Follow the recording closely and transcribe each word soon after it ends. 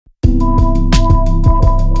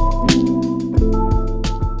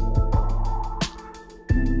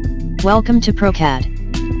Welcome to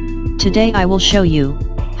ProCAD. Today I will show you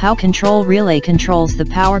how control relay controls the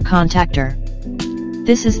power contactor.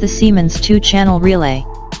 This is the Siemens 2-channel relay.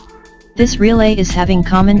 This relay is having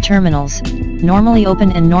common terminals, normally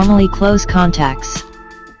open and normally close contacts.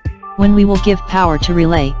 When we will give power to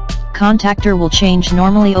relay, contactor will change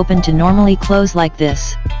normally open to normally close like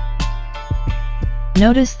this.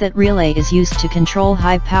 Notice that relay is used to control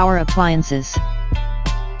high power appliances.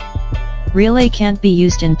 Relay can't be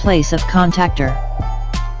used in place of contactor.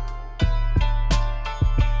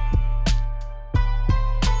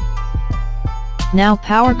 Now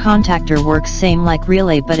power contactor works same like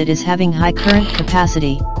relay, but it is having high current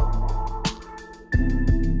capacity.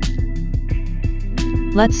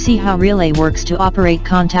 Let's see how relay works to operate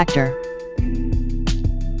contactor.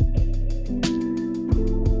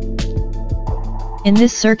 In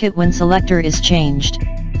this circuit, when selector is changed,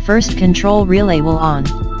 first control relay will on,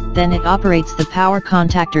 then it operates the power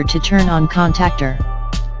contactor to turn on contactor.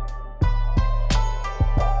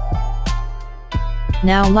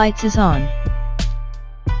 Now lights is on.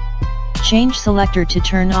 Change selector to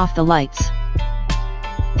turn off the lights.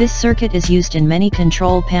 This circuit is used in many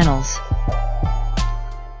control panels.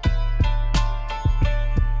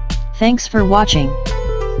 Thanks for watching.